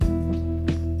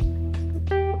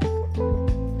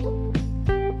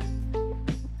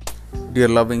Dear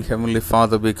loving Heavenly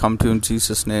Father, we come to you in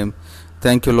Jesus' name.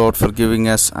 Thank you, Lord, for giving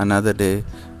us another day.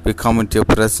 We come into your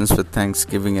presence with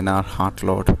thanksgiving in our heart,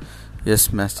 Lord.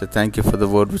 Yes, Master, thank you for the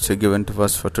word which you have given to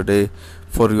us for today.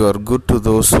 For you are good to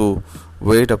those who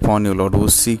wait upon you, Lord, who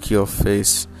seek your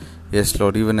face. Yes,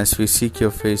 Lord, even as we seek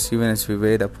your face, even as we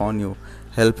wait upon you,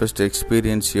 help us to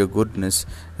experience your goodness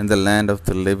in the land of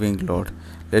the living, Lord.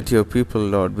 Let your people,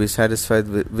 Lord, be satisfied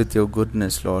with your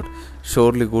goodness, Lord.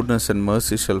 Surely goodness and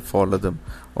mercy shall follow them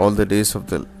all the days of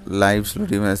their lives,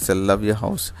 Lord, even as they love your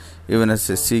house, even as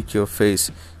they seek your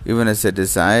face, even as they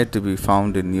desire to be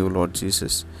found in you, Lord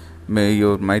Jesus. May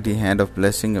your mighty hand of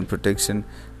blessing and protection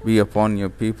be upon your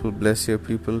people. Bless your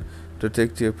people,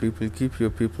 protect your people, keep your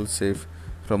people safe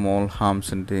from all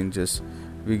harms and dangers.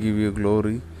 We give you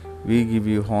glory, we give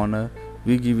you honor,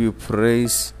 we give you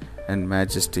praise and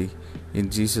majesty. In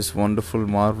Jesus' wonderful,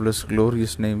 marvelous,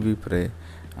 glorious name we pray.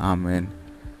 Amen.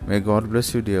 May God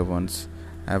bless you, dear ones.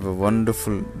 Have a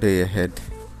wonderful day ahead.